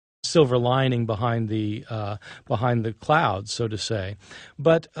silver lining behind the clouds, so to say.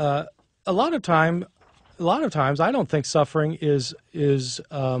 But a lot of times, I don't think suffering is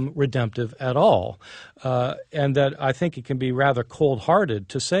redemptive at all, and that I think it can be rather cold-hearted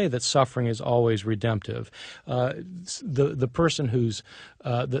to say that suffering is always redemptive. The person who's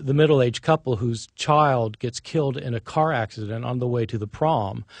the middle-aged couple whose child gets killed in a car accident on the way to the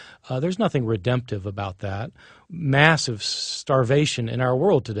prom, there's nothing redemptive about that. Massive starvation in our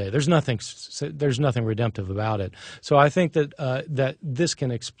world today. There's nothing redemptive about it. So I think that that this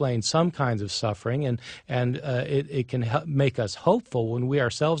can explain some kinds of suffering, and it can make us hopeful when we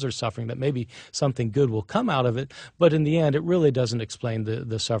ourselves are suffering that maybe something good will come out of it. But in the end, it really doesn't explain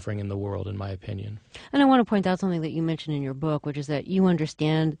the suffering in the world, in my opinion. And I want to point out something that you mentioned in your book, which is that you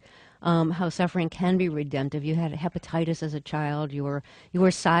understand how suffering can be redemptive. You had hepatitis as a child. You were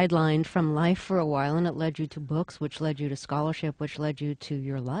sidelined from life for a while, and it led you to books, which led you to scholarship, which led you to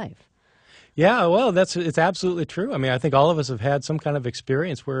your life. Yeah, well, it's absolutely true. I mean, I think all of us have had some kind of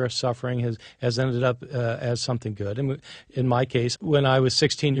experience where suffering has ended up as something good. And in my case, when I was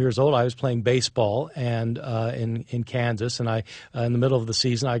 16 years old, I was playing baseball and in Kansas, and in the middle of the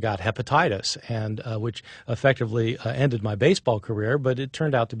season I got hepatitis, and which effectively ended my baseball career. But it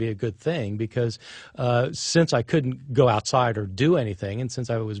turned out to be a good thing because since I couldn't go outside or do anything, and since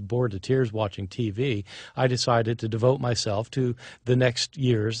I was bored to tears watching TV, I decided to devote myself to the next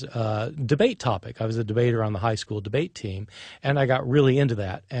year's debate topic. I was a debater on the high school debate team, and I got really into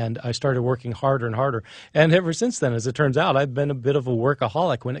that, and I started working harder and harder. And ever since then, as it turns out, I've been a bit of a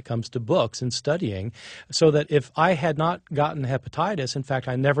workaholic when it comes to books and studying, so that if I had not gotten hepatitis, in fact,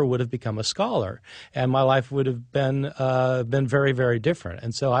 I never would have become a scholar, and my life would have been very, very different.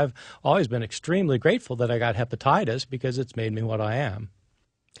 And so I've always been extremely grateful that I got hepatitis because it's made me what I am.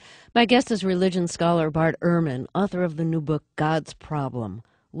 My guest is religion scholar Bart Ehrman, author of the new book, God's Problem.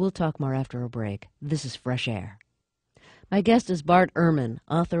 We'll talk more after a break. This is Fresh Air. My guest is Bart Ehrman,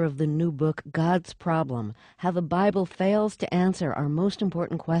 author of the new book, God's Problem, How the Bible Fails to Answer Our Most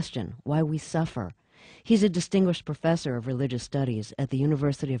Important Question, Why We Suffer. He's a distinguished professor of religious studies at the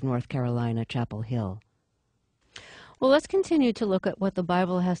University of North Carolina, Chapel Hill. Well, let's continue to look at what the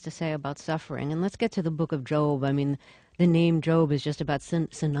Bible has to say about suffering, and let's get to the book of Job. I mean, the name Job is just about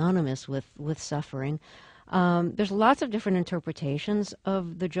synonymous with suffering. There's lots of different interpretations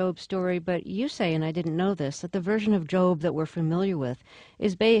of the Job story, but you say, and I didn't know this, that the version of Job that we're familiar with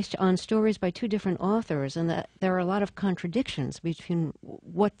is based on stories by two different authors, and that there are a lot of contradictions between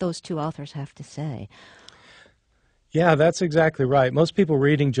what those two authors have to say. Yeah, that's exactly right. Most people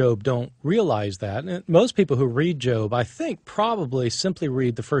reading Job don't realize that. And most people who read Job, I think, probably simply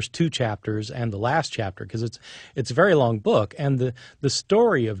read the first two chapters and the last chapter because it's a very long book. And the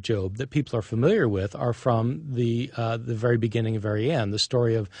story of Job that people are familiar with are from the very beginning and very end. The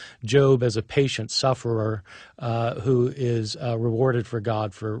story of Job as a patient sufferer who is rewarded for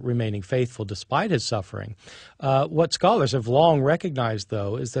God for remaining faithful despite his suffering. What scholars have long recognized,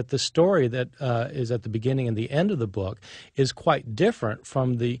 though, is that the story that is at the beginning and the end of the book is quite different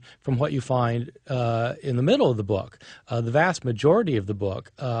from what you find in the middle of the book. The vast majority of the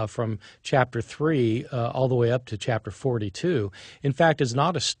book, from chapter 3 all the way up to chapter 42, in fact, is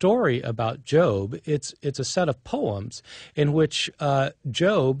not a story about Job. It's a set of poems in which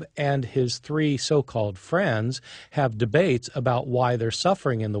Job and his three so-called friends have debates about why they're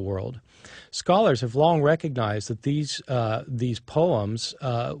suffering in the world. Scholars have long recognized that these poems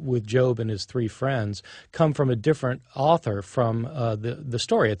with Job and his three friends come from a different author from the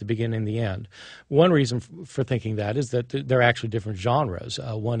story at the beginning and the end. One reason for thinking that is that they're actually different genres.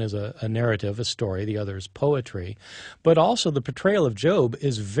 One is a narrative, a story. The other is poetry. But also the portrayal of Job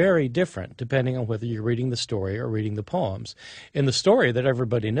is very different depending on whether you're reading the story or reading the poems. In the story that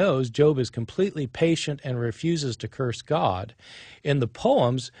everybody knows, Job is completely patient and refuses to curse God. In the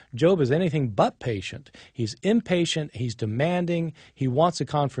poems, Job is anything but patient. He's impatient, he's demanding, he wants a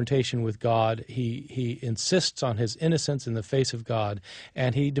confrontation with God, he insists on his innocence in the face of God,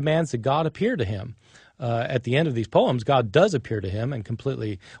 and he demands that God appear to him. At the end of these poems, God does appear to him and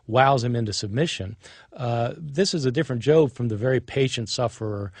completely wows him into submission. This is a different Job from the very patient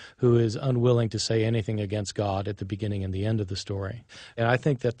sufferer who is unwilling to say anything against God at the beginning and the end of the story. And I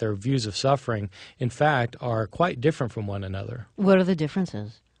think that their views of suffering, in fact, are quite different from one another. What are the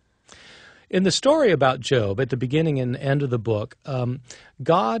differences? In the story about Job, at the beginning and end of the book,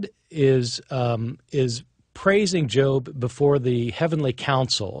 God is praising Job before the heavenly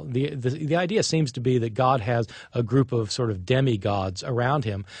council. The idea seems to be that God has a group of sort of demigods around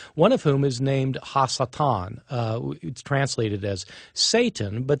him, one of whom is named Ha-Satan. It's translated as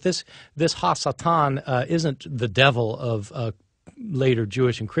Satan, but this Ha-Satan isn't the devil of later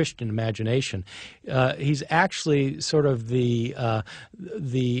Jewish and Christian imagination. He's actually sort of the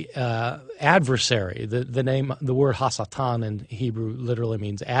adversary. The word hasatan in Hebrew literally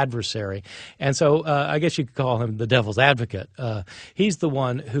means adversary, and so I guess you could call him the devil's advocate. He's the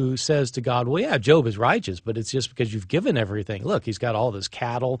one who says to God, "Well, yeah, Job is righteous, but it's just because you've given everything. Look, he's got all this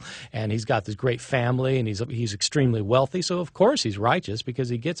cattle, and he's got this great family, and he's extremely wealthy. So of course he's righteous because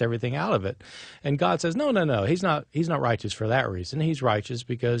he gets everything out of it." And God says, "No, no, no. He's not righteous for that reason. He's righteous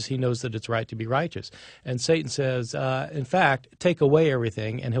because he knows that it's right to be righteous." And Satan says, "In fact, take away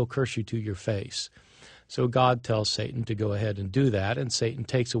everything, and he'll curse you to your face." So God tells Satan to go ahead and do that, and Satan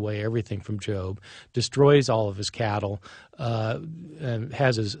takes away everything from Job, destroys all of his cattle, and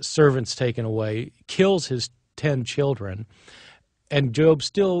has his servants taken away, kills his 10 children, and Job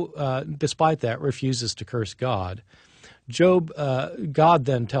still, despite that, refuses to curse God. God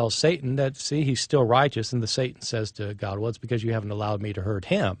then tells Satan that, see, he's still righteous, and Satan says to God, "Well, it's because you haven't allowed me to hurt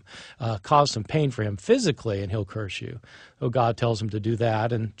him. Cause some pain for him physically, and he'll curse you." So God tells him to do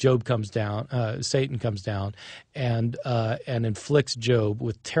that, and Satan comes down and inflicts Job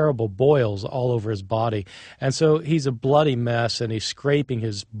with terrible boils all over his body. And so he's a bloody mess, and he's scraping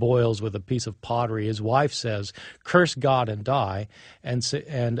his boils with a piece of pottery. His wife says, "Curse God and die." And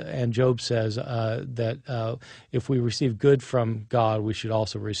Job says that if we receive good from God, we should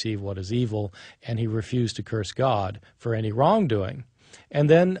also receive what is evil, and he refused to curse God for any wrongdoing. And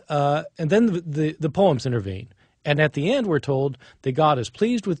then the poems intervene. And at the end, we're told that God is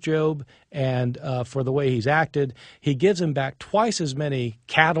pleased with Job and for the way he's acted. He gives him back twice as many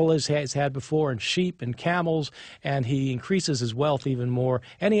cattle as he's had before, and sheep and camels, and he increases his wealth even more.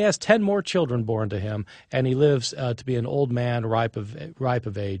 And he has 10 more children born to him, and he lives to be an old man, ripe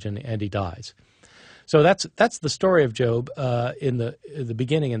of age, and he dies. So that's the story of Job in the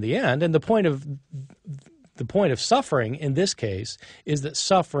beginning and the end. And the point of suffering in this case is that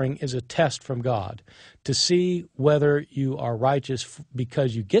suffering is a test from God to see whether you are righteous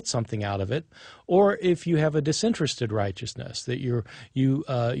because you get something out of it, or if you have a disinterested righteousness, that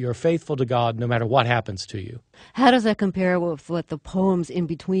you're faithful to God no matter what happens to you. How does that compare with what the poems in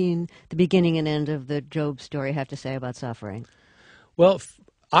between the beginning and end of the Job story have to say about suffering? Well,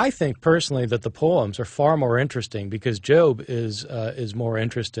 I think personally that the poems are far more interesting because Job is more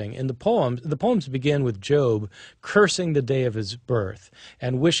interesting. In the poems begin with Job cursing the day of his birth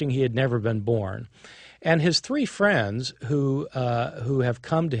and wishing he had never been born. And his 3 friends who have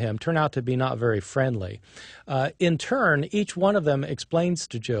come to him turn out to be not very friendly. In turn, each one of them explains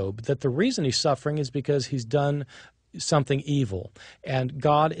to Job that the reason he's suffering is because he's done something evil, and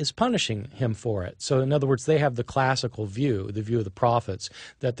God is punishing him for it. So in other words, they have the classical view, the view of the prophets,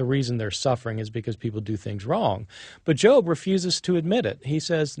 that the reason they're suffering is because people do things wrong. But Job refuses to admit it. He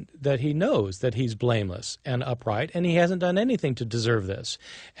says that he knows that he's blameless and upright, and he hasn't done anything to deserve this.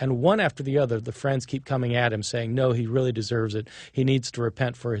 And one after the other, the friends keep coming at him saying, no, he really deserves it. He needs to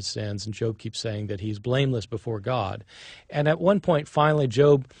repent for his sins. And Job keeps saying that he's blameless before God. And at one point, finally,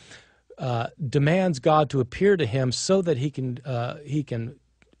 Job demands God to appear to him so that he can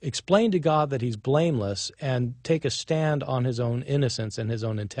explain to God that he's blameless and take a stand on his own innocence and his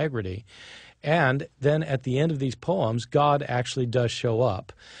own integrity. And then at the end of these poems, God actually does show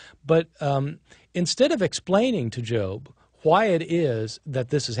up. But instead of explaining to Job why it is that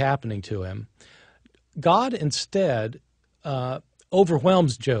this is happening to him, God instead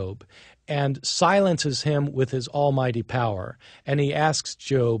overwhelms Job and silences him with his almighty power. And he asks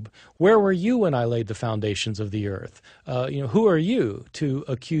Job, where were you when I laid the foundations of the earth? Who are you to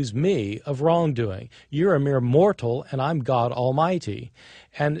accuse me of wrongdoing? You're a mere mortal, and I'm God Almighty.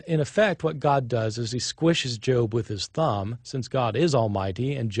 And in effect, what God does is he squishes Job with his thumb, since God is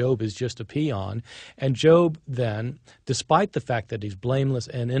almighty and Job is just a peon. And Job then, despite the fact that he's blameless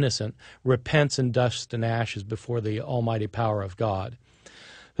and innocent, repents in dust and ashes before the almighty power of God.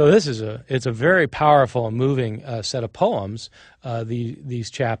 So it's a very powerful and moving set of poems,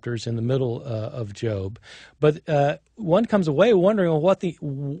 these chapters in the middle of Job. But one comes away wondering, well,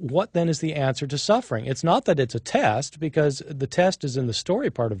 what then is the answer to suffering? It's not that it's a test, because the test is in the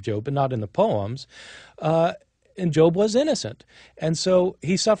story part of Job, but not in the poems. And Job was innocent, and so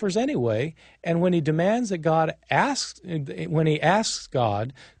he suffers anyway. And when he demands that when he asks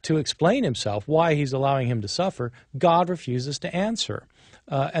God to explain himself, why he's allowing him to suffer, God refuses to answer.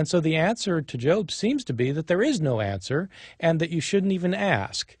 And so the answer to Job seems to be that there is no answer, and that you shouldn't even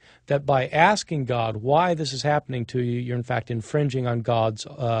ask. That by asking God why this is happening to you, you're in fact infringing on God's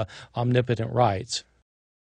omnipotent rights.